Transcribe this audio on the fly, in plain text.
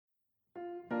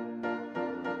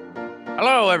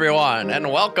Hello, everyone,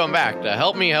 and welcome back to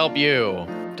Help Me Help You.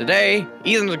 Today,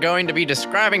 Ethan's going to be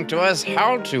describing to us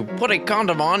how to put a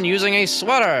condom on using a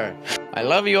sweater. I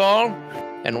love you all,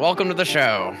 and welcome to the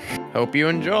show. Hope you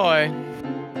enjoy.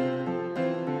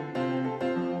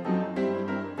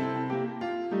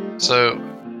 So,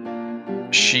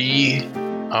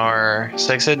 our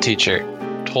sex ed teacher,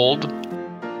 told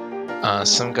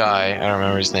some guy, I don't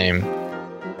remember his name,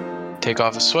 take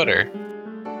off a sweater.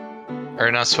 Or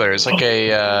not sweater, it's like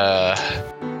a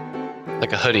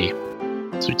hoodie.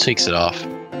 So he takes it off.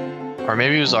 Or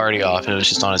maybe he was already off and it was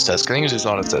just on his desk. I think it was just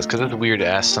on his desk because it's weird to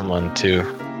ask someone to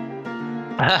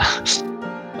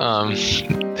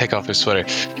take off his sweater.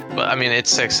 But I mean,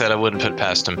 it's sex ed, I wouldn't put it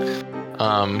past him.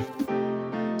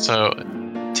 So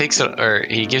takes it, or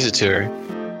he gives it to her,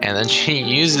 and then she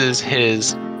uses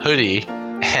his hoodie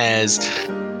as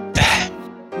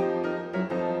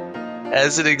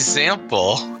an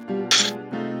example,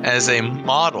 as a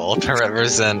model to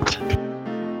represent.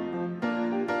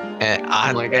 And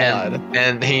Oh my god!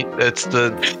 And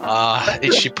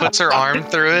she puts her arm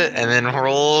through it and then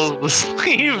rolls the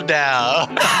sleeve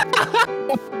down.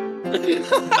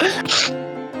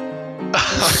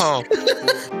 Oh,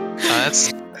 that's,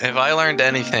 if I learned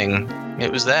anything,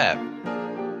 it was that.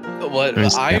 What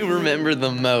I remember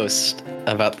the most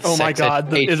about the my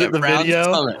god, is it the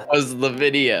video? Was the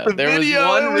video. The there video,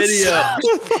 was one video, so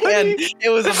and it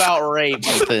was about rape,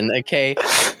 Ethan, okay?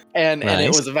 And it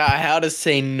Nice. was about how to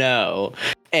say no.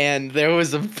 And there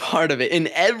was a part of it, and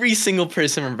every single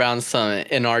person from Brown Summit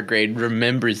in our grade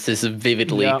remembers this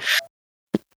vividly. Yep.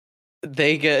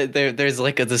 They get there's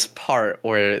like this part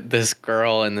where this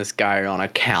girl and this guy are on a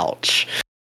couch,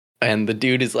 and the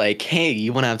dude is like, hey,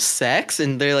 you want to have sex?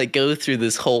 And they like go through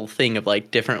this whole thing of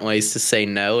like different ways to say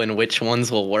no and which ones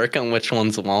will work and which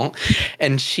ones won't.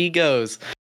 And she goes,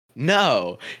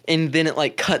 no. And then it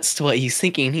like cuts to what he's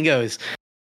thinking. He goes,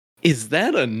 is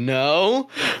that a no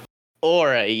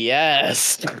or a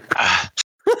yes?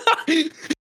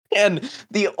 And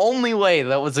the only way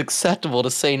that was acceptable to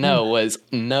say no was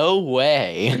no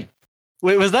way.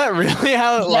 Wait, was that really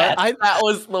how it Yes, was? that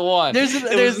was the one. There's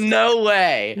There's no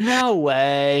way. no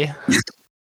way.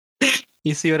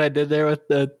 You see what I did there with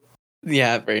the?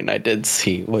 Yeah, Brayden, I did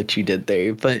see what you did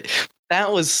there, but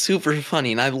that was super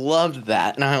funny, and I loved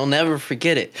that, and I'll never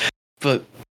forget it. But,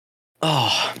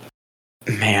 oh,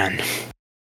 man.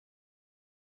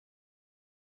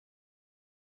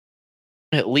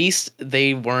 At least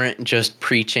they weren't just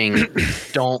preaching,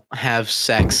 don't have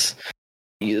sex.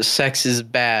 Sex is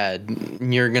bad.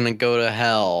 You're gonna go to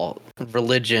hell.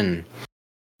 Religion.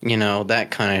 You know,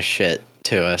 that kind of shit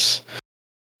to us.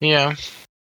 Yeah,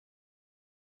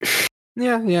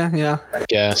 Yeah. I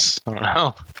guess. I don't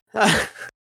know.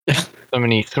 So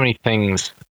many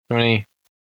things. So many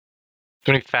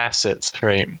facets,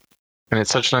 right? And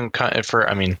it's such an for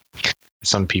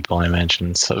some people, I imagine,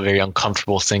 it's a very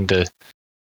uncomfortable thing to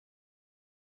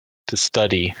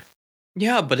study.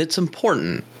 Yeah, but it's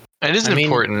important. It is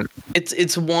important.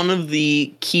 It's one of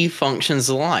the key functions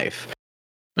of life.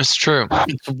 It's true.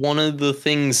 It's one of the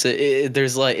things that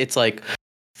it's like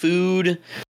food,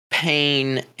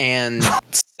 pain, and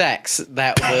sex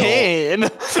that will. Pain.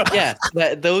 Yeah,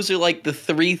 those are like the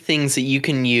three things that you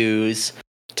can use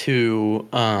to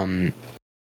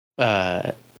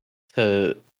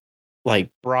like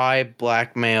bribe,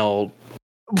 blackmail.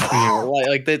 You know,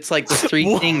 like it's like the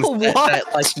three things that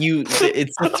like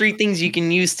it's the three things you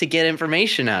can use to get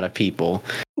information out of people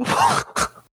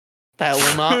that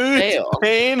will not Food, fail.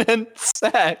 Pain and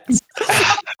sex.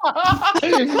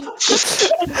 And you're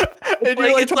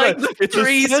It's like the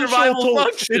three survival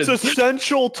functions. It's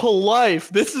essential to life.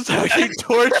 This is how you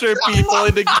torture people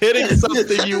into getting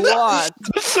something you want.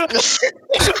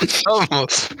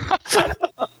 Almost.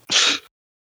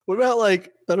 What about,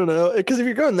 like, I don't know, because if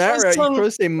you're going that route, you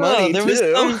probably say money, there too. was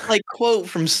some like quote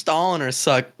from Stalin or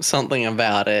something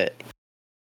about it.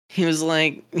 He was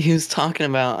talking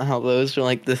about how those are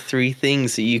like the three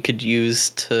things that you could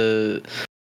use to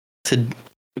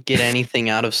get anything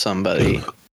out of somebody.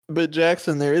 But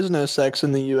Jackson, there is no sex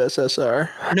in the USSR.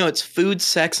 No, it's food,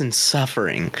 sex, and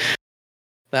suffering.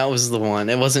 That was the one.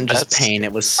 It wasn't just pain;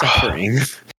 it was suffering.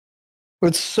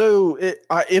 It's so.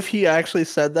 If he actually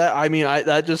said that, I mean,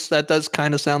 that does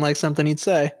kind of sound like something he'd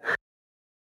say.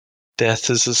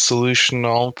 Death is a solution to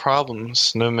all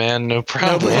problems. No man, no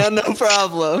problem. No man, no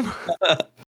problem.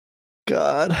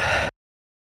 God,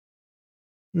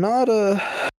 not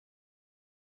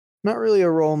really a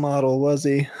role model, was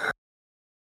he?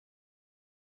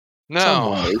 No.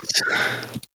 Some ways.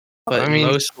 But in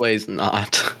most ways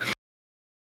not.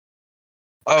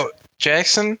 Oh,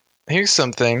 Jackson, here's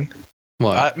something.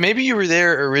 What? Maybe you were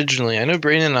there originally. I know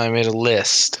Brayden and I made a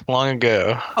list long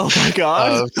ago Oh my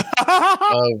god.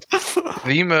 of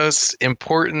the most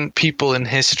important people in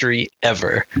history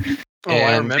ever. Oh,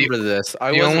 I remember this.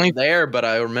 I wasn't there, but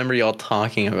I remember y'all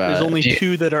talking about There's it. only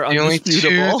two that are The only two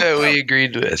undisputable. that we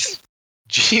agreed with.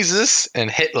 Jesus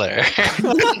and Hitler.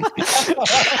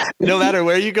 No matter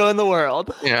where you go in the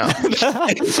world. Yeah.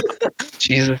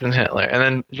 Jesus and Hitler. And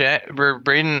then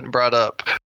Brayden brought up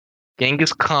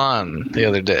Genghis Khan the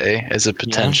other day as a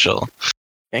potential.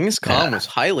 Genghis Khan was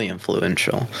highly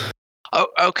influential. Oh,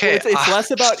 okay. It's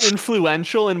less about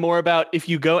influential and more about if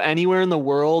you go anywhere in the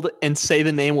world and say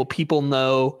the name, will people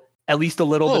know at least a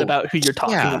little bit about who you're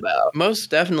talking about? Most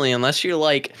definitely, unless you're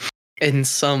like in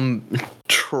some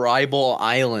tribal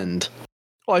island.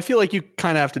 Well, I feel like you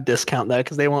kind of have to discount that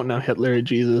because they won't know Hitler or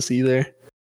Jesus either.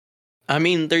 I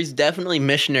mean, there's definitely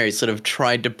missionaries that have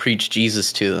tried to preach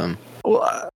Jesus to them.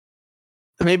 Well,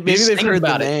 maybe they've heard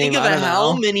about the it. name. Think about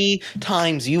how many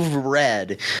times you've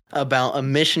read about a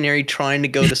missionary trying to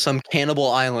go to some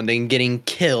cannibal island and getting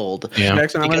killed. Yeah.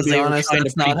 Jackson, I'm going to be honest,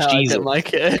 that's not how I get my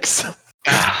kicks.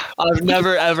 I've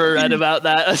never ever read about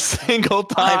that a single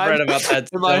time. I've read about that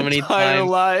so many times.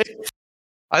 Life.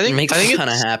 It makes me kind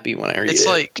of happy when I read it. It's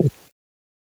like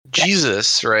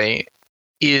Jesus, right,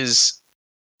 is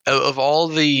of all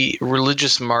the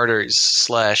religious martyrs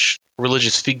 /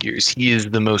 religious figures, he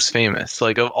is the most famous.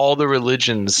 Like of all the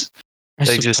religions that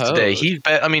exist today, he's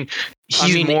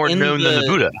more known than the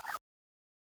Buddha.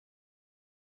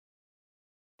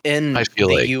 In I feel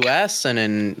the U.S. and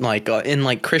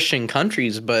in Christian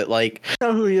countries, but like I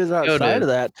know who he is outside of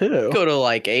that too. Go to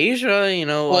like Asia,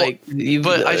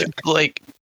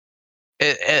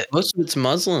 most of it's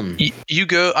Muslim. You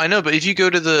go, I know, but if you go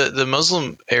to the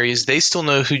Muslim areas, they still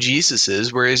know who Jesus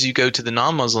is. Whereas you go to the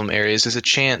non-Muslim areas, there's a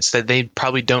chance that they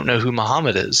probably don't know who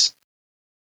Muhammad is.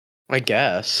 I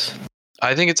guess.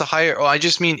 I think it's a higher. Well, I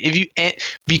just mean if you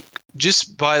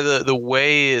just by the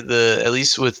way at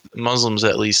least with Muslims,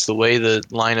 at least the way the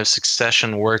line of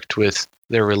succession worked with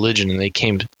their religion, and they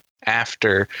came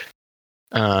after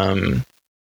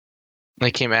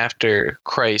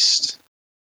Christ.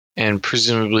 And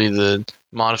presumably the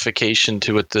modification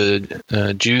to what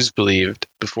the Jews believed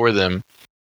before them,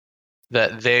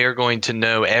 that they are going to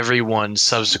know everyone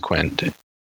subsequent.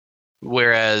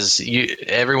 Whereas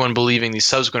everyone believing these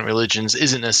subsequent religions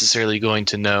isn't necessarily going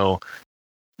to know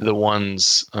the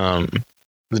ones, the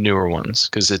newer ones,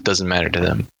 because it doesn't matter to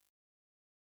them,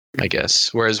 I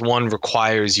guess. Whereas one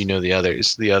requires the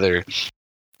others, the other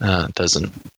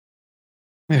doesn't.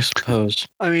 I suppose.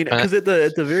 I mean, because at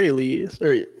the very least,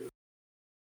 or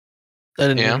I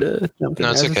didn't mean to jump in.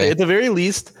 No, it's okay. At the very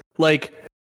least, like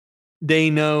they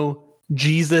know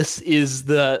Jesus is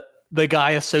the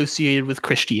guy associated with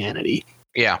Christianity.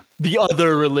 Yeah. The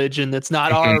other religion that's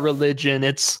not our religion,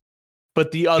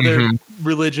 but the other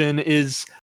religion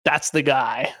that's the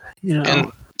guy.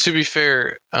 And to be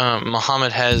fair,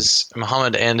 Muhammad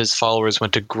and his followers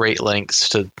went to great lengths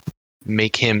to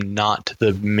make him not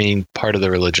the main part of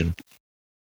the religion.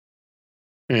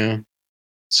 Yeah.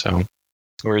 So,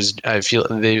 whereas I feel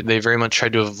they very much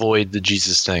tried to avoid the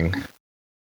Jesus thing.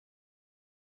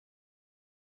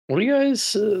 What do you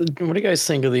guys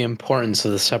think of the importance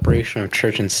of the separation of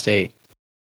church and state?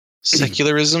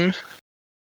 Secularism?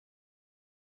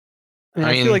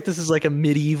 I feel like this is like a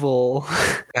medieval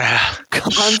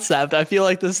concept. I feel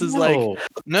like this is no.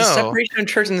 The separation of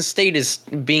church and state is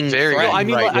being very. I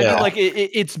mean,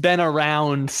 it's been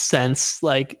around since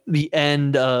like the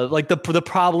end of like the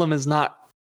problem is not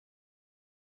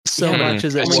so much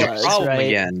as it was. Problem right?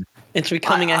 again. It's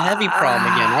becoming a heavy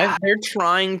problem again. They're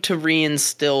trying to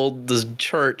reinstill the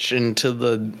church into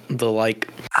the like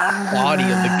body of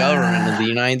the government of the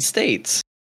United States.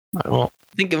 Well,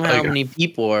 think of how many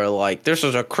people are like, "This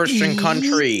is a Christian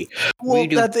country. We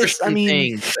do Christian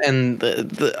things." And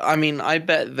I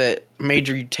bet that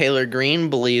Major Taylor Greene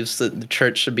believes that the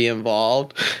church should be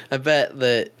involved. I bet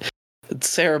that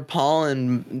Sarah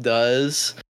Palin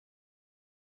does.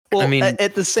 Well,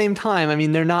 at the same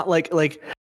time, they're not like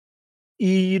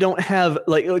you don't have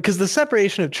because the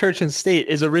separation of church and state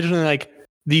is originally like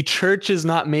the church is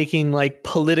not making like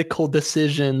political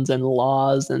decisions and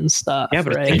laws and stuff. Yeah,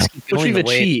 but right? Which we've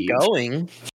achieved.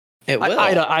 It will.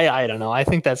 I don't know. I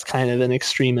think that's kind of an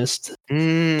extremist.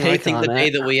 I think the day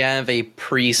that we have a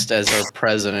priest as our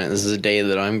president is the day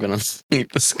that I'm going to leave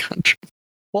this country.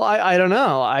 Well, I don't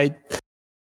know. I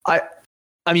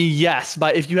mean, yes,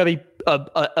 but if you have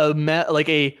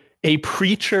a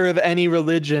preacher of any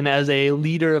religion as a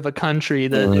leader of a country,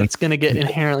 that it's going to get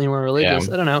inherently more religious.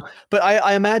 Yeah. I don't know. But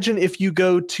I imagine if you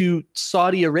go to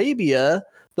Saudi Arabia,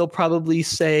 they'll probably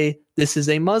say this is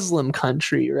a Muslim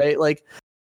country, right? Like,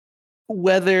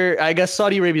 whether, I guess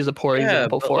Saudi Arabia is a poor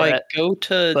example for like, it. Go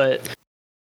to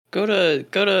I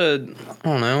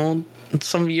don't know,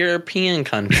 some European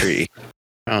country.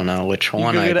 I don't know which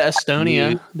one. You go to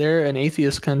Estonia. They're an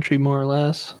atheist country, more or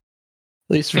less.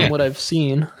 At least from what I've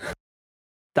seen.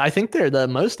 I think they're the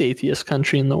most atheist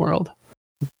country in the world.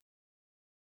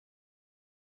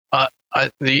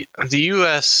 The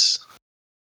U.S.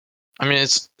 I mean,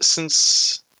 it's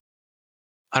since,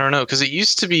 I don't know, because it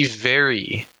used to be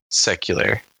very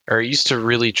secular, or it used to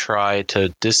really try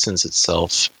to distance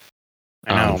itself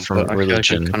from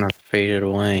religion. It kind of faded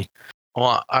away.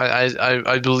 Well,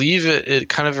 I believe it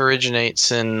kind of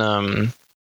originates in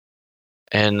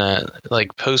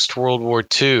like post World War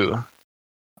II.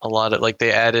 A lot of, like,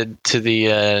 they added to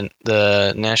the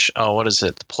national, what is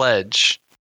it, the pledge,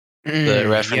 the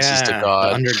references to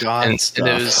God, under God and stuff.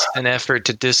 it was an effort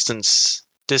to distance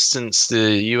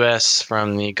the U.S.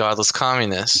 from the godless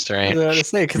communists, right? I was about to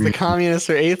say, because the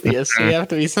communists are atheists, so you have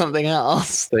to be something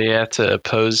else. So you have to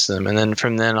oppose them, and then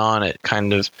from then on, it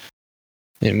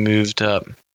moved up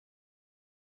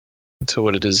to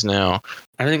what it is now.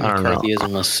 I think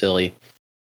McCarthyism was silly.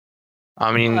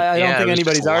 I mean, I don't think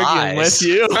anybody's arguing with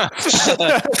you.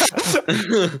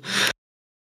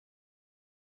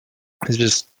 It's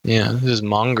just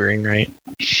mongering, right?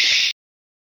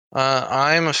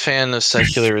 I'm a fan of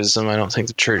secularism. I don't think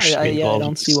the church should be involved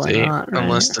with the state,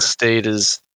 unless the state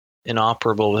is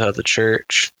inoperable without the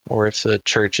church, or if the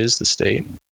church is the state.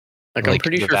 Like I'm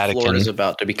pretty sure Florida is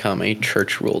about to become a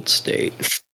church-ruled state.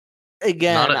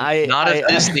 Again, not if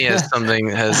Disney has something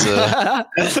has.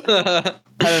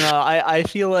 I don't know. I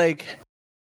feel like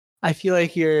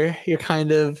you're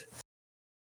kind of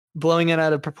blowing it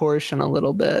out of proportion a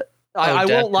little bit. I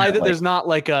won't lie that there's not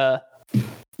like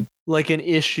an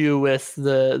issue with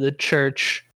the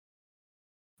church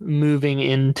moving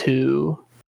into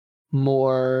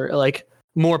more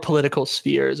political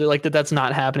spheres, or like that's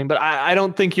not happening. But I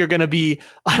don't think you're gonna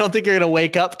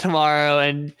wake up tomorrow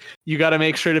and you got to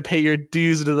make sure to pay your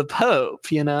dues to the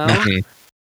Pope, you know?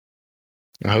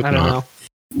 I hope I don't not. know.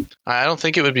 I don't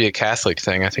think it would be a Catholic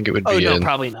thing. I think it would be. Oh no,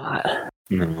 probably not.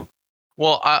 No.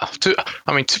 Well,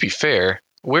 to be fair,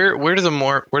 where do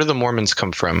the Mormons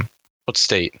come from? What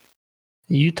state?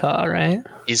 Utah, right?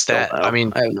 Is that? I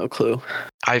mean, I have no clue.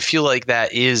 I feel like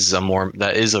that is a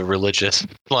religious,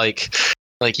 like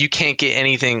you can't get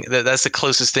anything. That's the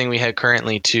closest thing we have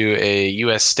currently to a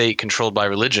U.S. state controlled by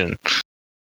religion.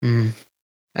 Mm.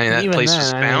 I mean, that place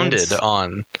was founded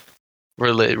on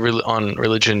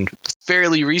religion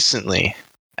fairly recently.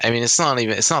 I mean, it's not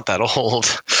that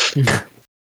old.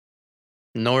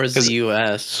 Nor is the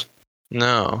U.S.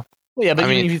 No. Well, yeah, but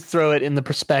even if you throw it in the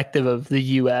perspective of the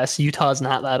U.S., Utah's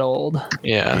not that old.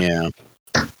 Yeah.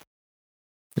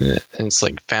 And it's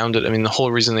like founded. I mean, the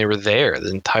whole reason they were there,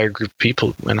 the entire group of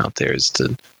people went out there, is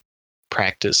to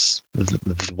practice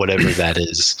whatever that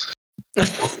is,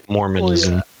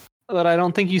 Mormonism. Well, yeah. But I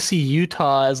don't think you see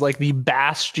Utah as like the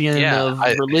bastion of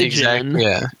religion. Exactly,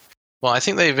 yeah. Well, I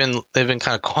think they've been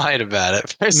kind of quiet about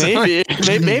it.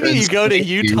 Maybe you go to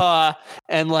Utah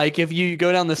and like if you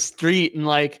go down the street and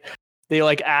like they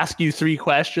like ask you 3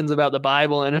 questions about the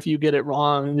Bible, and if you get it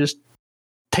wrong, just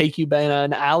take you by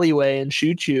an alleyway and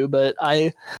shoot you. But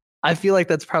I feel like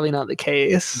that's probably not the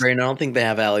case. Brandon, I don't think they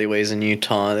have alleyways in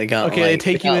Utah. They got they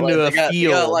take you into a field. They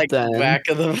got like the back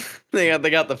of them. They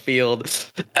got the field.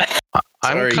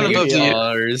 I'm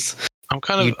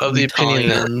kind of of the opinion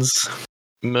that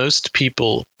most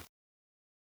people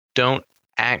don't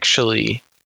actually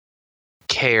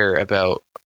care about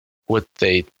what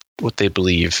they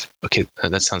believe. Okay,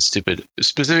 that sounds stupid.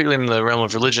 Specifically in the realm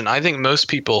of religion, I think most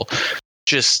people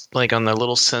just like on the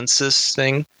little census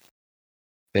thing,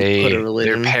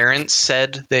 their parents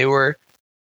said they were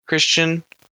Christian.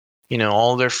 You know,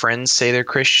 all their friends say they're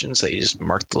Christians. They just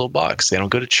mark the little box. They don't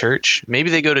go to church. Maybe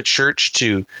they go to church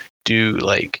to do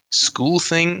like school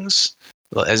things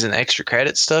as an extra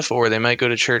credit stuff, or they might go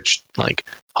to church like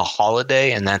a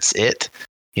holiday and that's it.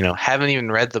 You know, haven't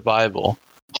even read the Bible.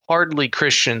 Hardly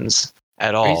Christians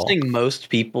at all. Are you saying most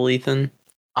people, Ethan?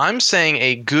 I'm saying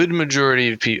a good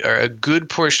majority of people, or a good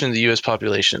portion of the U.S.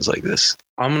 population is like this.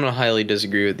 I'm going to highly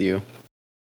disagree with you.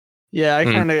 Yeah,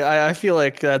 I feel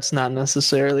like that's not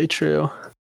necessarily true.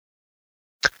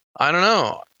 I don't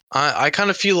know. I kind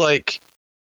of feel like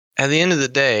at the end of the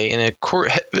day, in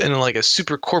like a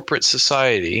super corporate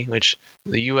society, which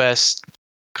the U.S.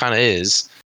 kind of is,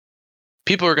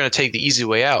 people are going to take the easy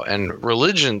way out, and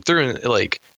religion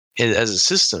as a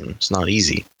system is not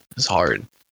easy. It's hard.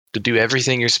 to do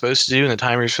everything you're supposed to do in the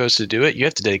time you're supposed to do it, you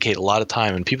have to dedicate a lot of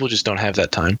time, and people just don't have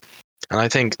that time. And I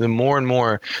think the more and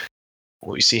more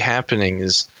what we see happening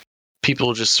is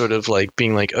people just sort of like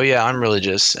being like, oh yeah, I'm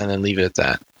religious, and then leave it at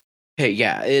that. Hey,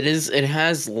 yeah, it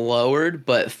has lowered,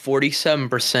 but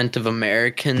 47% of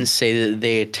Americans say that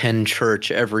they attend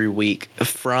church every week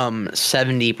from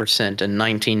 70% in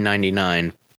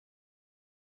 1999.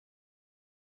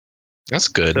 That's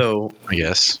good. So I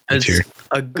guess it's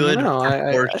a good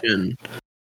proportion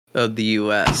of the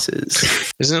U.S.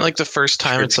 Isn't it like the first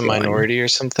time it's a minority or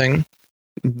something?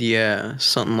 Yeah,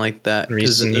 something like that.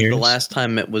 Because the last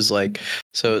time it was like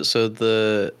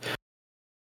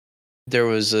there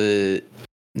was a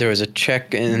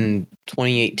check in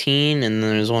 2018, and then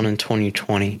there's one in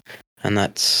 2020, and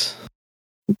that's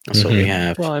what we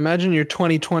have. Well, I imagine your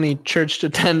 2020 church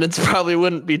attendance probably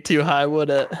wouldn't be too high, would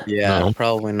it? Yeah, no.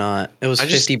 Probably not. It was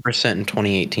 50% in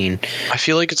 2018. I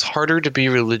feel like it's harder to be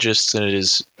religious than it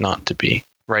is not to be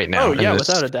right now. Oh yeah,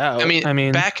 without a doubt. I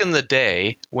mean, back in the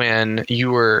day when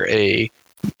you were a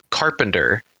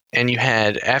carpenter and you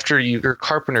had, after your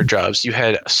carpenter jobs, you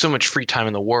had so much free time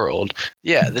in the world.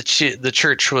 Yeah, the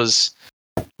church was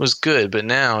good, but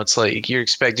now it's like you're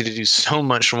expected to do so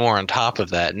much more on top of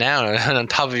that. Now, on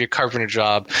top of your carpenter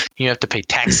job, you have to pay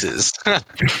taxes.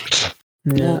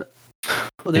 Yeah.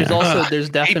 Well, there's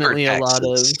definitely a lot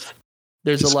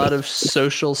of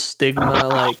social stigma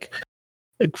like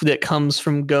that comes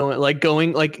from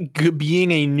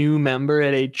being a new member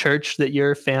at a church that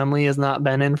your family has not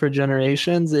been in for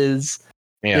generations there's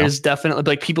definitely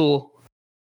like people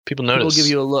notice. People give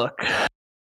you a look.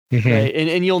 Mm-hmm. Right?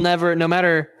 And you'll never, no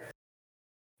matter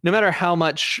how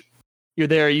much you're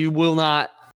there, you will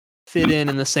not fit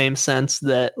in the same sense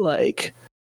that like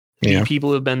the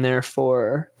people who've been there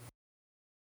for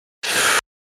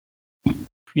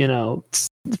for years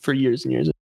and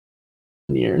years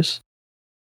and years.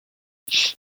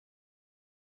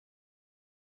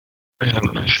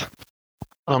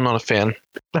 I'm not a fan.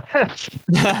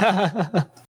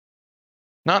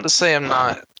 Not to say I'm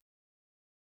not.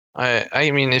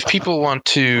 I mean, if people want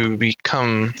to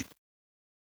become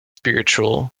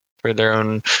spiritual for their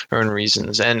own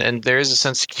reasons, and there is a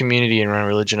sense of community around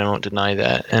religion, I won't deny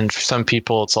that. And for some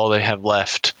people, it's all they have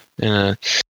left in a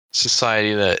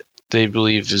society that they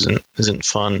believe isn't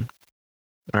fun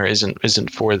or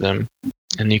isn't for them.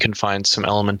 And you can find some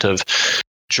element of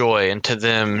joy, and to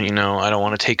them, I don't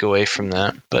want to take away from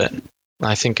that, but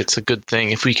I think it's a good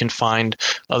thing if we can find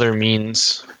other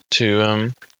means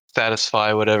to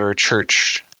satisfy whatever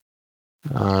church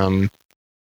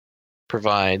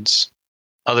provides,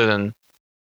 other than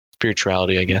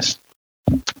spirituality, I guess.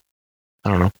 I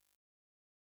don't know.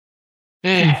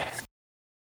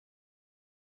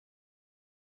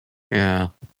 Yeah.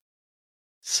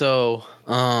 So,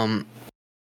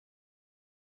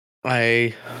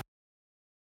 I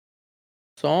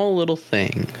saw a little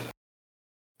thing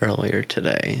earlier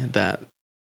today that,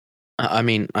 I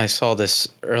mean, I saw this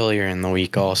earlier in the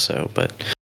week also, but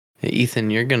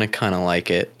Ethan, you're going to kind of like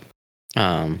it.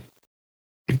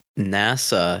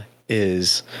 NASA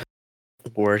is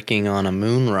working on a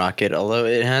moon rocket, although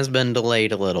it has been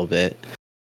delayed a little bit.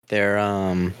 They're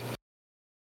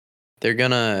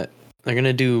gonna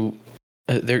do.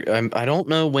 I don't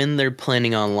know when they're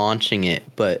planning on launching it,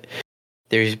 but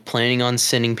they're planning on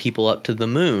sending people up to the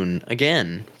moon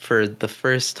again for the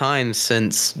first time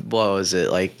since, what was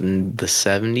it, like in the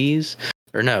 70s?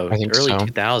 Or no, early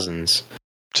 2000s.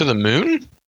 To the moon?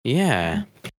 Yeah.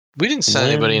 We didn't send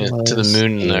anybody to the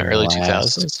moon in the early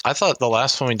 2000s. I thought the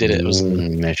last one we did it was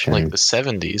in like the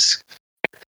 70s.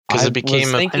 Because it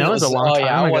became it was a long time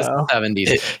ago. It was the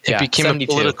 70s. It became 72.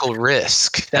 A political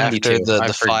risk 72. After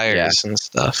the fires and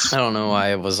stuff. I don't know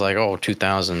why it was like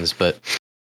 2000s, but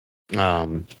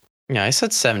I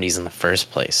said 70s in the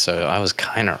first place, so I was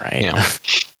kind of right. Yeah.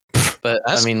 But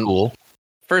that's cool.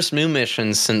 First moon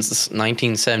mission since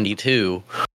 1972.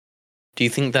 Do you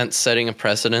think that's setting a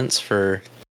precedence for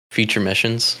future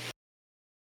missions?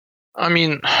 I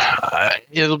mean,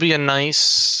 it'll be a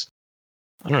nice,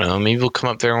 I don't know, maybe we'll come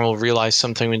up there and we'll realize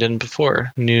something we didn't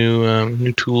before.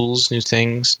 New tools, new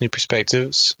things, new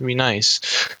perspectives. It'd be nice.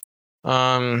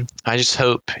 I just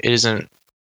hope it isn't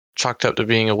chalked up to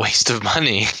being a waste of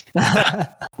money. I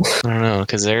don't know,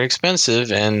 because they're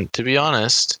expensive, and to be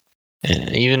honest,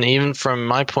 even from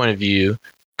my point of view,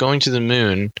 going to the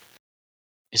moon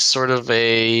is sort of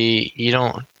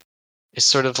it's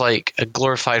sort of like a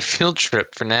glorified field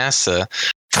trip for NASA.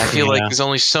 I feel like there's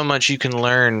only so much you can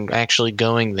learn actually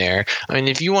going there. I mean,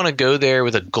 if you want to go there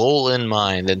with a goal in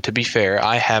mind, and to be fair,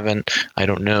 I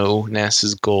don't know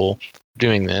NASA's goal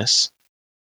doing this,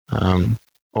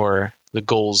 or the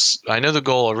goals. I know the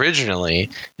goal originally,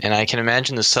 and I can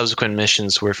imagine the subsequent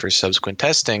missions were for subsequent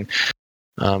testing.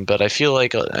 But I feel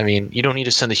like, you don't need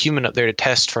to send a human up there to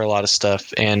test for a lot of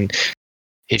stuff. And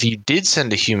if you did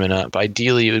send a human up,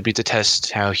 ideally it would be to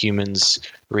test how humans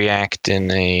react in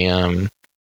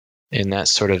that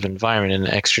sort of environment, in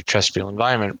an extraterrestrial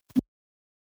environment.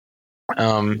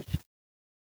 And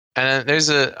there's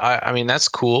that's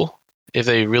cool if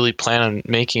they really plan on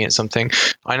making it something.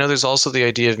 I know there's also the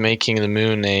idea of making the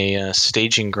moon a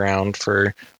staging ground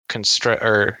for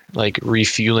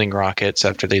refueling rockets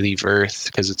after they leave Earth,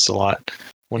 because it's a lot.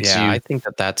 I think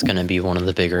that's going to be one of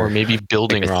the bigger, or maybe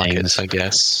building rockets. I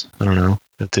guess I don't know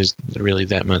if there's really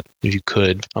that much. If you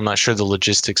could, I'm not sure the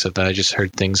logistics of that. I just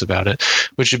heard things about it,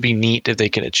 which would be neat if they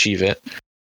could achieve it.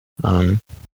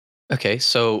 Okay,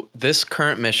 so this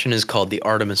current mission is called the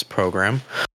Artemis program.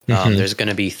 There's going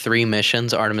to be 3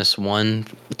 missions: Artemis 1,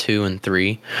 2, and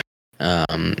 3.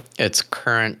 Its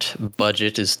current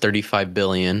budget is $35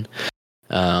 billion.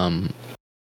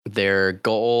 Their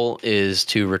goal is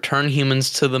to return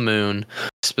humans to the moon,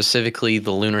 specifically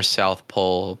the lunar South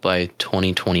Pole, by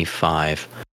 2025.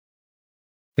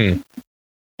 And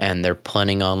they're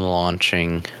planning on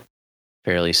launching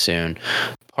fairly soon.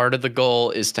 Part of the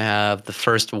goal is to have the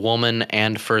first woman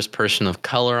and first person of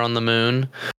color on the moon.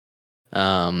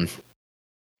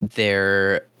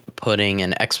 They're putting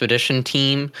an expedition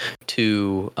team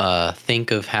to think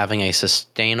of having a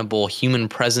sustainable human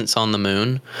presence on the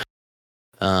moon.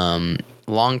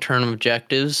 Long-term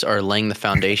objectives are laying the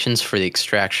foundations for the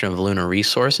extraction of lunar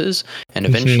resources and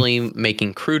eventually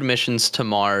making crewed missions to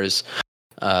Mars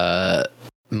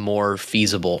more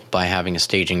feasible by having a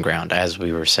staging ground, as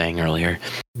we were saying earlier.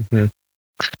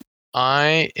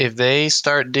 If they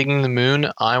start digging the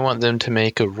moon, I want them to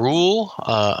make a rule.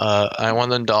 I want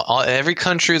them to every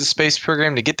country of the space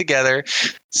program to get together,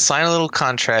 sign a little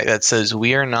contract that says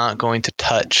we are not going to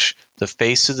touch the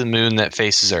face of the moon that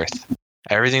faces Earth.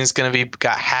 Everything's going to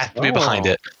have to be behind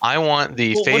it. I want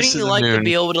the face of the moon. Wouldn't you like to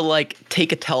be able to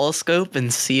take a telescope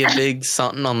and see a big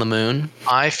something on the moon?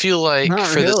 I feel like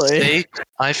for the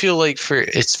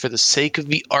sake of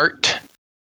the art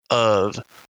of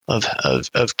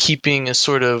keeping a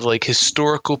sort of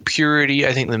historical purity,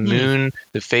 I think the moon,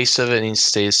 the face of it, needs to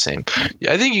stay the same.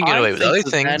 I think you can get away with other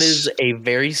things. That is a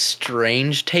very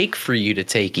strange take for you to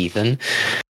take, Ethan.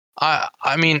 I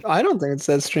don't think it's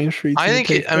that strange for you to take.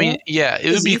 It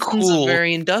would be cool. A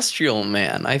very industrial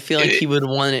man. I feel like he would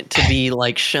want it to be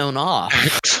shown off.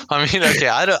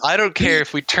 I don't care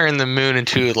if we turn the moon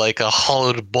into a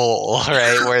hollowed bowl,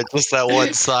 right, where just that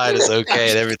one side is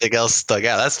okay and everything else stuck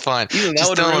out. That's fine. Ethan,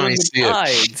 just don't let me see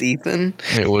it. Ethan.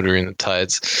 It would ruin the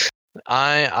tides.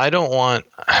 I don't want.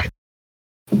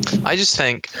 I just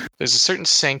think there's a certain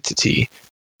sanctity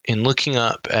in looking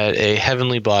up at a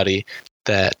heavenly body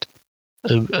that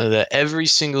every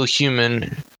single human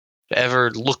to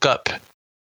ever look up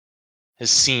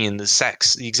has seen the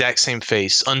exact same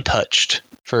face, untouched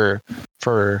for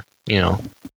forever.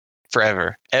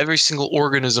 Every single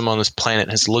organism on this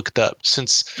planet has looked up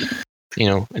since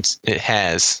since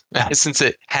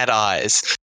it had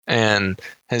eyes, and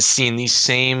has seen the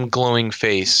same glowing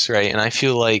face, right? And I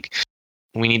feel like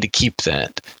we need to keep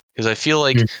that, because I feel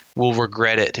like we'll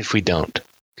regret it if we don't.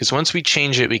 Because once we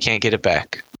change it, we can't get it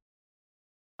back.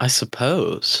 I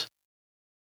suppose.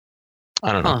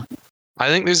 I don't know. I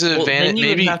think there's an advantage. Then you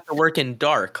would have to work in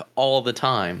dark all the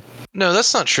time. No,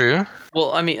 that's not true.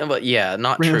 Well,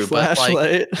 not Bring true. But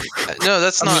no,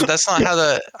 that's not. That's not how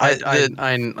the.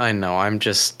 I know. I'm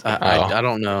just. I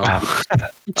don't know.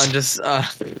 I'm just.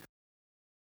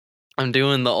 I'm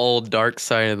doing the old dark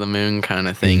side of the moon kind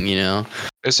of thing,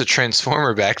 There's a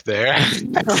transformer back there.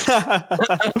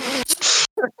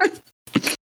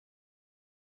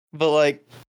 But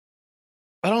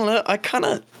I don't know.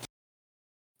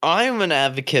 I'm an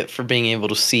advocate for being able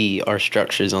to see our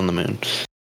structures on the moon.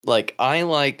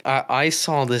 I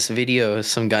saw this video of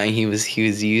some guy. He was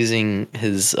using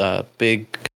his big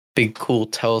cool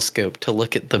telescope to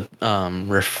look at the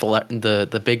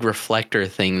the big reflector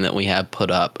thing that we have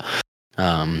put up.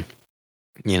 You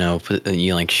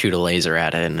shoot a laser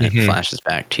at it and it flashes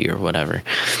back to you or whatever.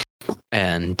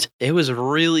 And it was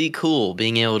really cool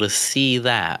being able to see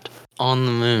that on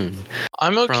the moon.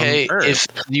 I'm okay if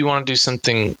you want to do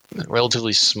something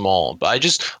relatively small, but I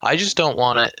just don't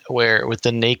want it where with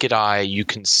the naked eye you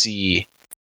can see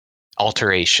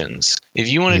alterations. If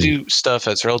you want to do stuff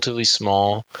that's relatively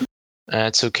small,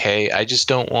 that's okay. I just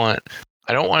don't want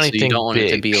I don't want anything you don't want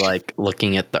big. it to be like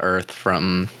looking at the Earth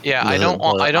from I don't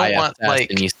want like,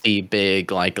 and you see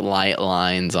big like light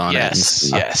lines on it.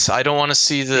 Yes. I don't want to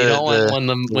see the. You don't want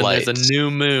when lights. there's a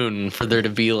new moon for there to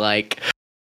be like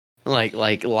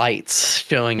lights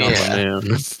showing on the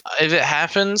moon. If it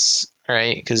happens,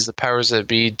 right? Because the powers that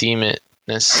be deem it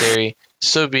necessary,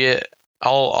 so be it.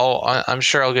 I'm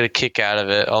sure I'll get a kick out of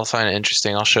it. I'll find it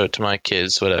interesting. I'll show it to my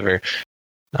kids, whatever.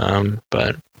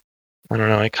 But I don't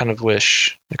know. I kind of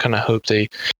hope they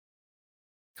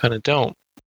kind of don't.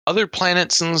 Other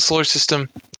planets in the solar system,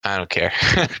 I don't care.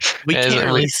 We can't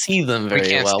really see them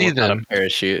very well without a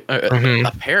parachute.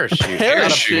 A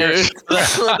parachute?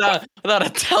 Without a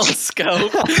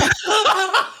telescope.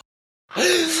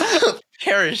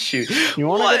 Parachute. You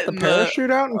want to get the parachute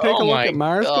out and take a look at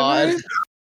Mars tonight?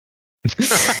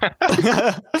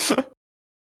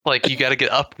 Like, you got to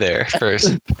get up there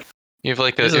first. You have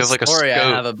like a story a I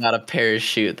have about a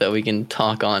parachute that we can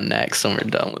talk on next when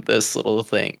we're done with this little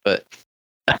thing. But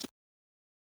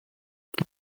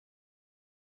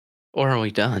or are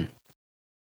we done?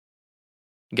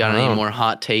 Got any more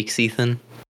hot takes, Ethan?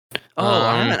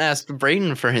 I haven't asked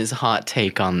Braden for his hot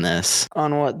take on this.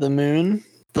 On what? The moon?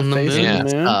 The face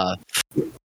of the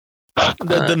moon?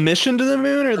 The mission to the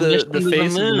moon or the face of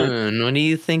the moon? What do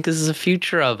you think is the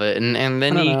future of it? And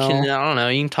then you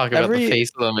can talk about the face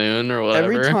of the moon or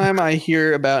whatever. Every time I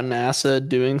hear about NASA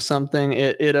doing something,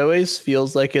 it always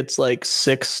feels like it's like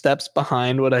 6 steps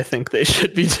behind what I think they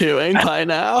should be doing by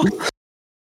now.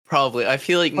 Probably. I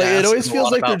feel like it always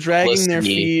feels like they're dragging their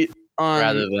feet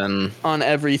on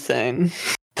everything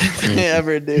they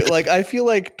ever do. Like, I feel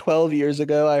like 12 years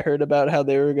ago I heard about how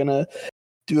they were gonna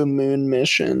do a moon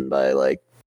mission by like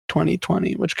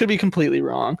 2020, which could be completely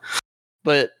wrong,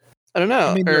 but I don't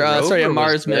know. A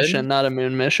Mars mission, not a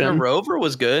moon mission. The rover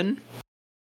was good.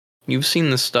 You've seen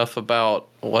the stuff about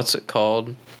what's it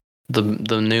called?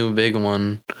 The new big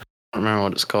one. I don't remember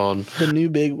what it's called. The new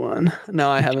big one. No,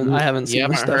 I haven't seen. You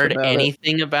haven't heard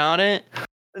anything about it?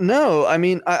 No, I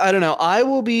mean, I don't know. I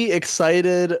will be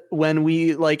excited when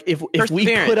we if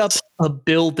we put up a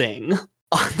building.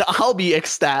 I'll be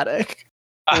ecstatic.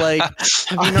 Like,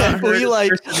 have you not heard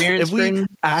if we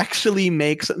actually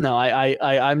make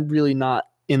I'm really not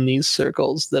in these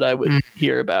circles that I would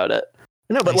hear about it.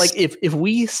 No, but like if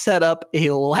we set up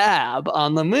a lab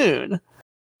on the moon,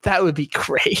 that would be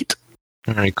great.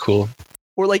 Very cool.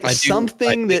 Or like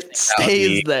something that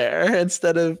stays there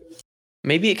instead of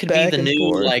maybe it could be the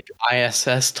new like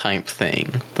ISS type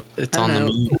thing. It's on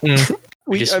the moon.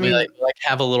 We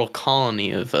have a little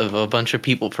colony of a bunch of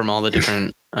people from all the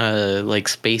different like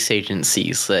space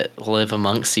agencies that live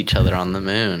amongst each other on the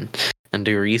moon and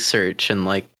do research and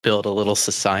like build a little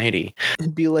society.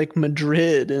 It'd be like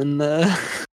Madrid in the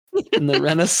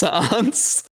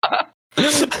Renaissance.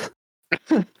 I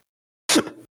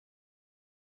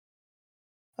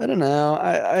don't know.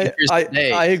 I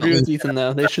agree with Ethan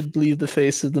though. They should leave the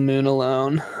face of the moon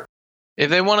alone. If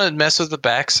they want to mess with the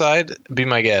backside, be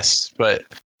my guest. But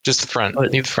just the front.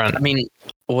 Leave the front. I mean,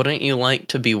 wouldn't you like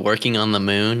to be working on the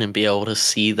moon and be able to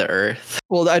see the Earth?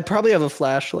 Well, I'd probably have a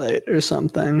flashlight or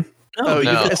something. No. You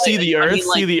can see the Earth.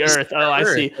 See the Earth. Oh, I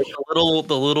see. Like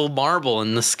the little marble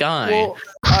in the sky. Well,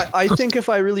 I think if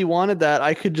I really wanted that,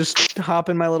 I could just hop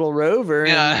in my little rover.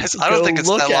 Yeah, I don't think it's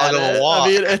that long of a walk.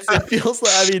 I mean, it feels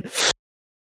like.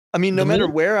 I mean, no matter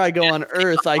where I go on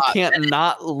Earth, I can't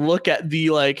not look at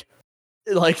the like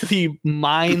the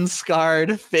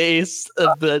mind-scarred face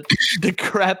of the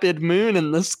decrepit moon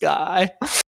in the sky.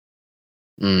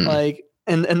 Like,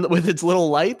 and with its little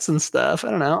lights and stuff. I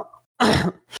don't know.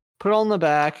 Put it all in the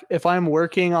back. If I'm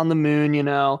working on the moon,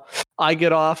 I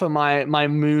get off of my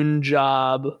moon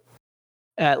job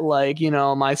at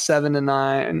my 7 to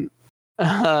 9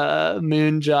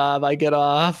 moon job. I get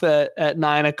off at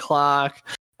 9:00.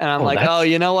 And I'm oh,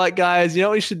 you know what, guys? You know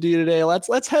what we should do today?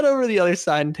 Let's head over to the other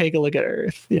side and take a look at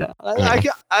Earth. They have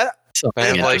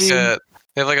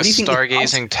like a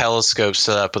stargazing telescope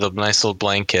set up with a nice little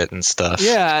blanket and stuff.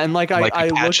 Yeah, and I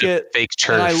look at fake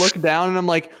turf. And I look down and I'm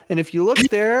like, and if you look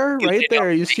there, right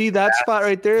there, you see that spot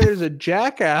right there. There's a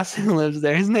jackass who lives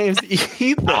there. His name's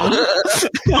Ethan.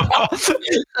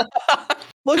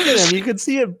 Look at him. You can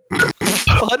see him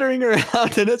fluttering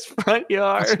around in his front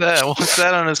yard. What's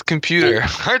that on his computer?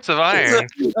 Hearts of Iron.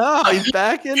 Oh, he's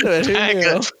back into it. Who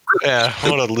knew? Yeah,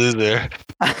 what a loser.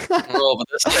 Well, but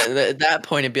at that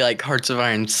point, it'd be like Hearts of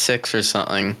Iron 6 or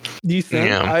something. Do you think?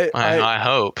 Yeah, I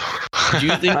hope. Do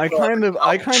you think? I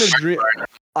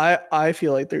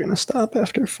feel like they're gonna stop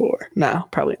after 4. No,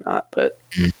 probably not. But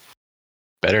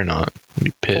better not. I'd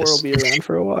be pissed. 4 will be around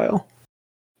for a while.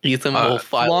 Ethan will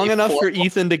file long enough for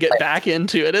Ethan to get back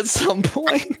into it at some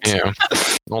point. Yeah,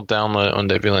 I'll download it one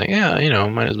day. Be like, yeah,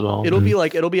 might as well. It'll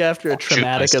be after a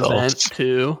traumatic event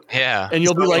too. Yeah, and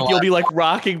you'll be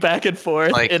rocking back and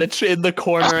forth in the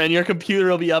corner, and your computer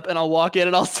will be up, and I'll walk in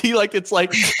and I'll see it's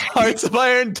like Hearts of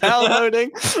Iron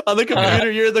downloading on the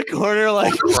computer. You're in the corner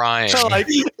crying,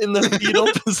 in the fetal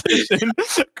position,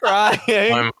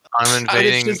 crying. I'm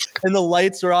invading, and the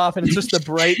lights are off, and it's just a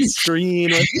bright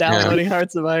screen with downloading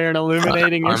Hearts of Iron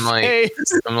illuminating your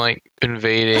face. I'm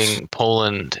invading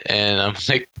Poland, and I'm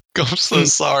like, I'm so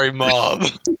sorry, Mom.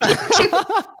 I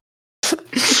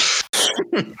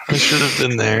should have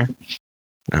been there.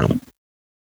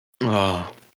 No.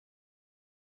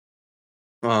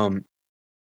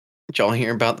 Did y'all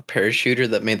hear about the parachuter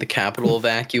that made the Capitol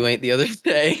evacuate the other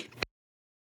day?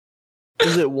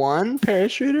 Was it one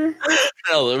parachuter?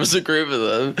 No, there was a group of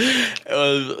them.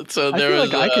 I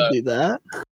could do that.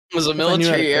 It was a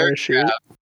military aircraft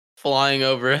flying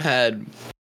overhead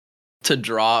to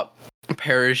drop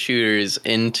parachuters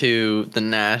into the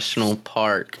national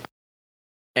park,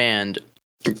 and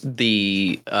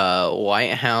the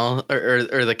White House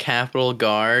or the Capitol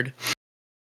Guard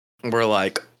were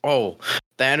like, "Oh,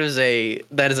 that is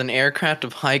an aircraft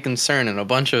of high concern," and a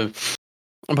bunch of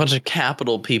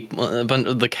Capitol people, a bunch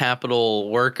of the Capitol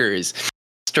workers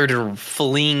started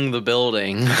fleeing the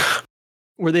building.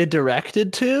 Were they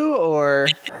directed to, or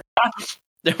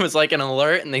there was an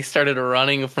alert, and they started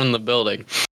running from the building?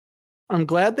 I'm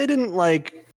glad they didn't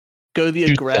go the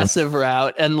aggressive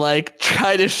route and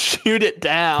try to shoot it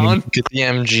down. Get the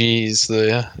MGs,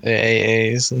 the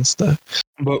AAs and stuff.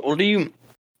 But what do you?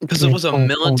 Because it was a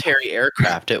military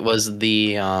aircraft. It was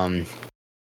the it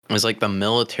was the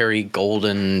military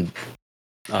golden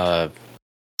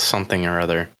something or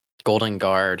other. Golden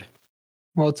Guard.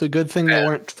 Well, it's a good thing they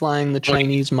weren't flying the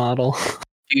Chinese model.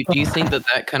 Do you think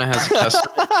that kind of has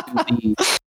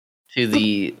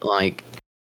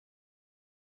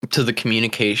to the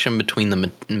communication between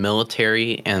the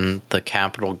military and the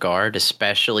Capitol Guard,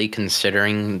 especially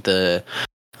considering the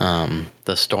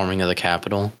storming of the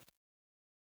Capitol?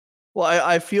 Well,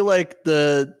 I feel like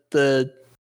the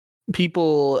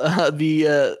people,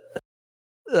 the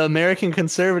American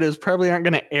conservatives probably aren't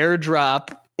going to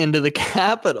airdrop into the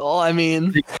Capitol. I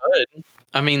mean, they could.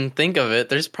 I mean, think of it.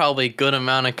 There's probably a good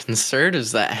amount of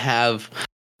conservatives that have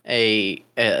an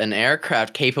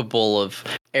aircraft capable of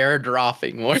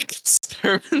airdropping more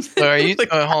conservatives. So are you?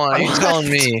 Hold on. Are you telling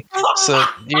me? So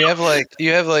you have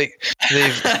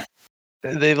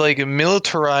they've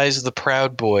militarized the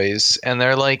Proud Boys, and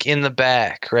they're in the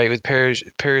back, right, with para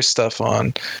stuff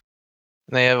on.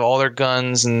 They have all their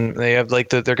guns, and they have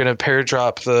they're gonna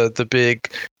paradrop the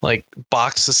big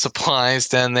box of supplies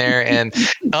down there, and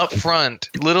up front,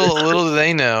 little do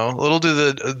they know, little do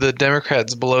the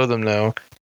Democrats below them know,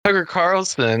 Tucker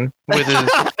Carlson with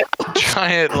his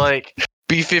giant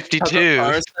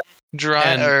B-52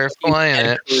 flying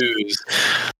it. Cruz.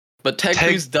 But Ted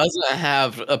Cruz doesn't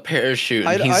have a parachute.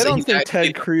 I don't think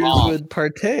Ted Cruz would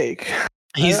partake.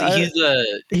 He's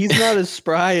not as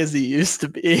spry as he used to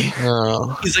be.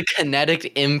 No. He's a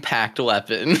kinetic impact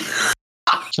weapon.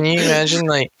 Can you imagine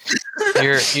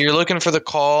you're looking for the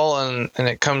call and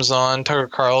it comes on, Tucker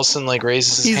Carlson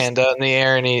raises his hand out in the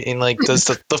air and he does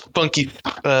the funky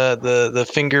the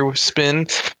finger spin.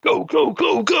 Go, go,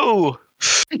 go, go.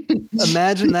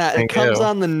 Imagine that. It comes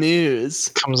on the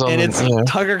news.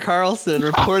 It's Tucker Carlson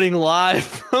reporting live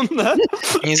from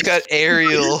he's got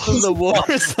aerial from the war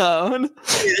zone.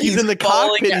 He's in the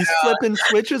cockpit, he's flipping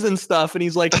switches and stuff, and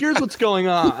he's like, here's what's going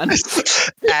on.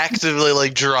 Actively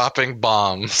dropping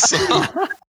bombs. God,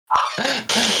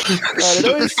 it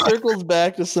always circles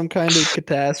back to some kind of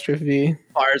catastrophe.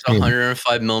 Fires a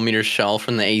 105 millimeter shell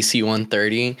from the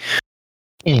AC-130.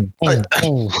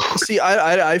 See,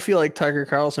 I feel like Tucker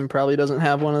Carlson probably doesn't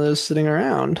have one of those sitting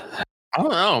around. I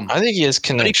don't know. I think he has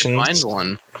connections. He finds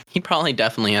one. He probably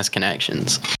definitely has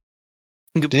connections.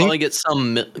 You could probably get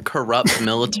some corrupt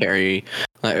military,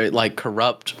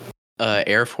 corrupt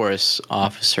Air Force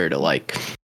officer to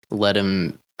let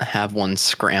him have one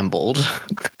scrambled.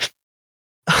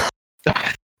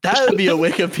 That would be a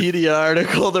Wikipedia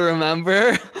article to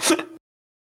remember.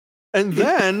 And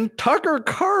then Tucker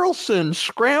Carlson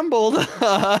scrambled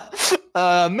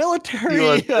a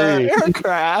military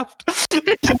aircraft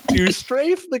to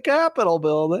strafe the Capitol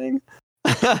building.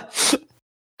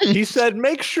 He said,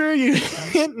 make sure you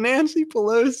hit Nancy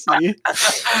Pelosi.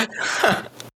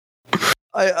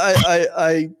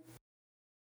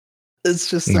 It's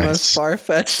just the most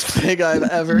far-fetched thing I've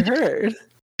ever heard.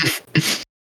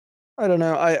 I don't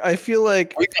know. I feel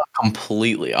like we got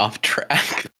completely off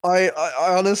track. I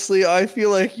honestly, I feel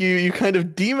like you kind of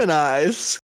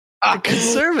demonize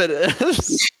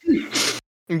conservatives.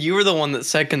 You were the one that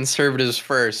said conservatives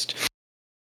first.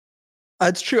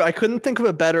 That's true. I couldn't think of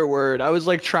a better word. I was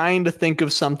like trying to think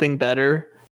of something better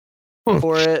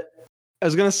for it. I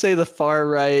was gonna say the far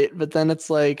right, but then it's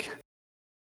like,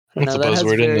 I don't know, that has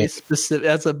very specific.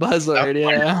 That's a buzzword,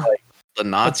 yeah. Like, the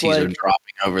Nazis are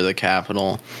dropping over the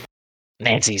Capitol.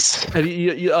 Nazis.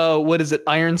 What is it?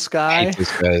 Iron Sky?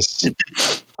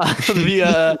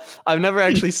 I've never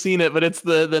actually seen it, but it's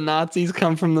the Nazis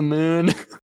come from the moon.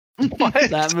 What?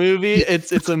 That movie?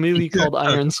 It's a movie called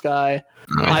Iron Sky.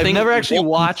 I've never actually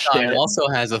watched it. Also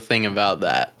has a thing about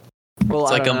that. Well,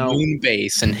 it's like a moon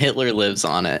base, and Hitler lives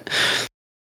on it.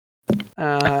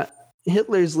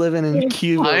 Hitler's living in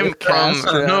Cuba. I'm from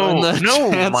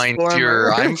mind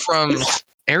you, I'm from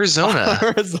Arizona.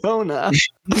 Arizona.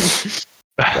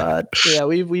 But yeah,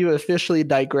 we've officially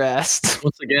digressed.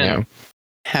 Once again,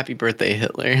 happy birthday,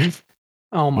 Hitler.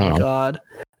 Oh my god.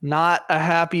 Not a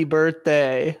happy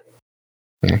birthday.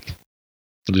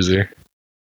 Loser.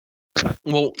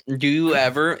 Well, is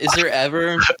there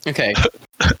ever Where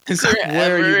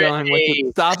are you going with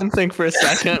it? Stop and think for a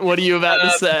second. What are you about to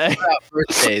say?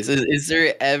 Birthdays. Is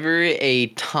there ever a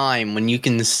time when you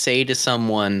can say to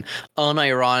someone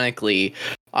unironically,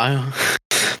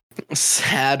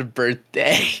 sad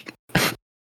birthday?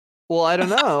 Well, I don't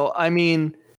know. I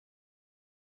mean,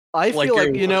 I feel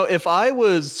like, if I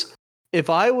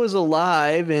was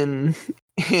alive in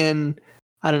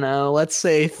I don't know, let's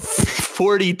say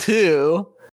 42,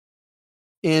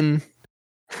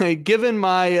 given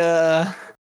my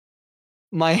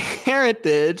my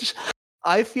heritage,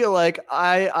 I feel like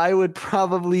I would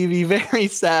probably be very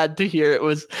sad to hear it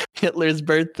was Hitler's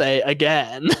birthday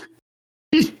again.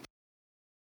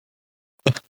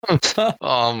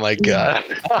 Oh my god.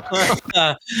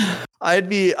 I'd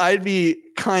be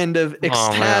kind of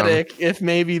ecstatic if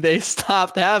maybe they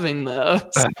stopped having those.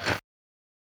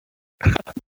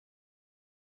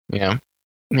 Yeah.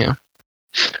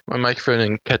 My microphone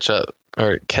didn't catch it,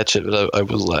 but I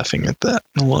was laughing at that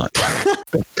a lot.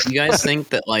 You guys think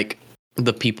that like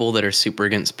the people that are super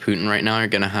against Putin right now are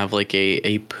gonna have like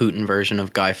a Putin version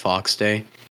of Guy Fawkes Day?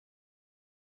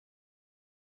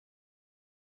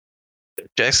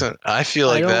 Jackson, I feel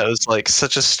like that was like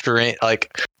such a strange,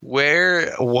 like,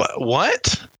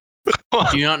 what?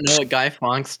 Do you not know what Guy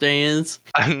Fawkes Day is?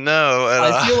 I know.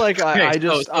 I feel like I have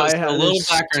a little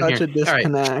background such here. A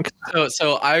disconnect. Right.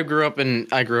 So I grew up in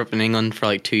England for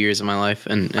like 2 years of my life,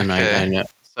 and I know.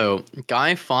 So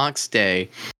Guy Fawkes Day.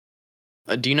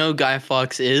 Do you know who Guy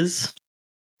Fawkes is?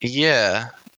 Yeah.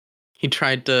 He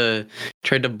tried to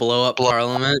blow up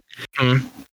Parliament. Mm-hmm.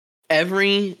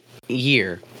 Every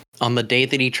year, on the day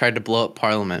that he tried to blow up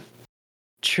Parliament,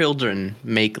 children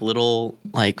make little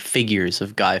like figures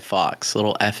of Guy Fawkes,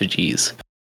 little effigies,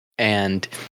 and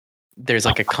there's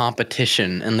like a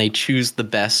competition, and they choose the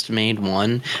best made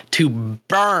one to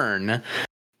burn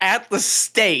at the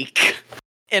stake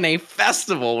in a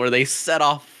festival where they set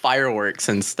off fireworks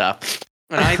and stuff.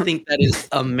 And I think that is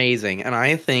amazing, and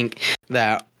I think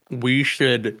that we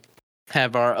should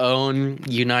have our own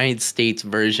United States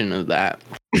version of that,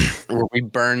 where we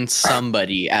burn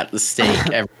somebody at the stake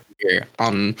every year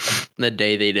on the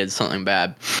day they did something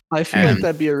bad. I feel like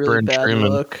that'd be a really bad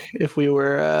look if we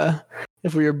were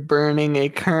burning a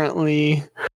currently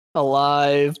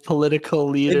alive political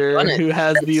leader who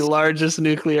has the largest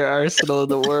nuclear arsenal in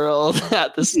the world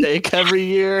at the stake every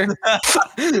year.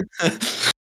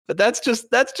 But that's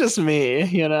just me,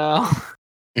 you know.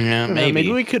 Yeah, maybe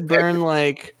we could burn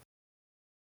like.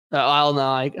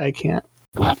 I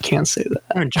can't say that.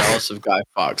 I'm jealous of Guy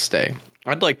Fawkes Day.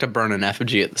 I'd like to burn an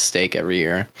effigy at the stake every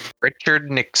year.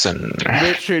 Richard Nixon.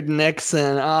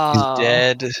 Oh. He's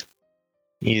dead.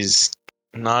 He's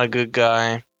not a good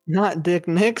guy. Not Dick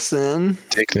Nixon.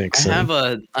 Dick Nixon.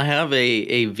 I have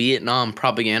a Vietnam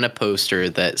propaganda poster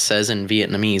that says in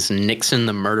Vietnamese "Nixon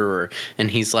the murderer," and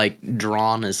he's like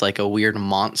drawn as like a weird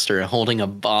monster holding a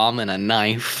bomb and a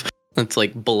knife that's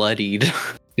like bloodied.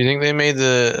 Do you think they made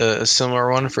a similar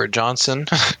one for Johnson?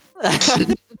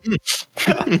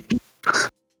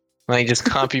 Like just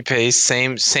copy paste,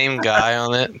 same guy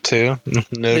on it too.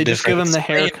 No they difference. Just give him the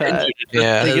haircut.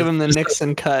 Yeah, they give him the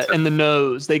Nixon cut and the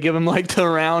nose. They give him like the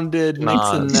rounded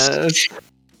Nixon nose.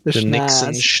 The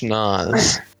Nixon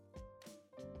schnoz.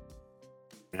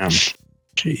 Yeah.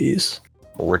 Jeez.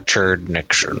 Richard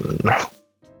Nixon.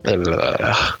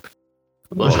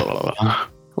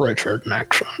 Richard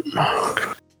Nixon.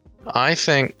 I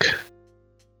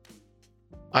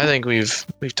think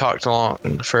we've talked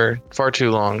for far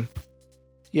too long.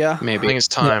 Yeah, maybe. I think it's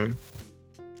time.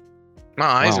 My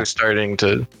eyes are starting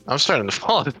to. I'm starting to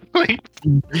fall asleep.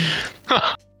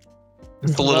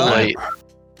 It's a little late.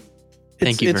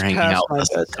 Thank you for hanging out with us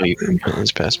this week.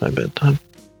 It's past my bedtime.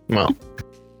 Well,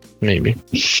 maybe.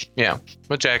 Yeah.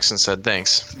 What Jackson said.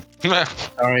 Thanks.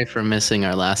 Sorry for missing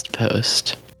our last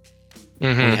post.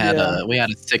 Mm-hmm. We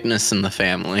had a sickness in the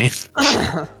family.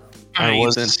 I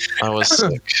was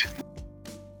sick.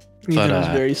 Ethan was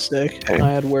very sick. I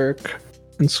had work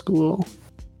and school.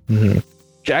 Mm-hmm.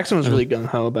 Jackson was really gung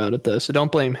ho about it though, so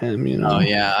don't blame him. You know. Oh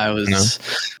yeah, I was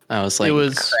like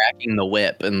cracking the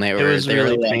whip, and they were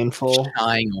really painful,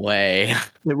 shying away.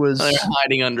 It was they're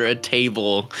hiding under a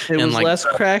table. It was less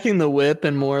cracking the whip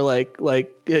and more like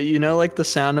you know, like the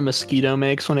sound a mosquito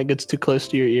makes when it gets too close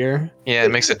to your ear. Yeah,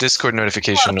 it makes a Discord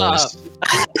notification noise.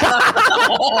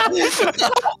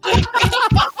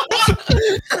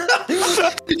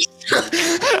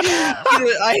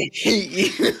 I hate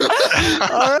you.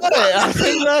 All right, I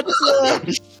think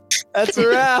that's a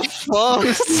wrap,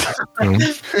 folks.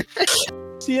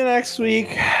 See you next week.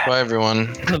 Bye,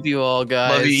 everyone. Love you all,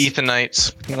 guys. Love you,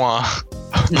 Ethanites. Mwah.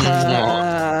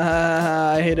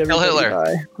 I hate everybody. Kill Hitler.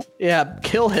 Bye. Yeah,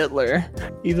 kill Hitler.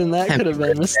 Even that could have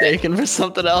been mistaken for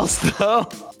something else, though.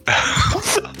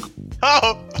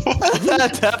 Oh!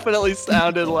 That definitely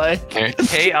sounded like Kill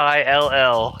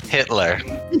Hitler.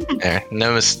 There.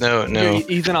 No.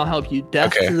 Ethan, I'll help you.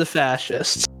 Death to the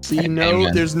fascists. So you know,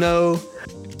 Amen. There's no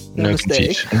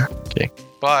mistake. Confusion. Okay.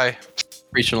 Bye.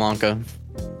 Free Sri Lanka.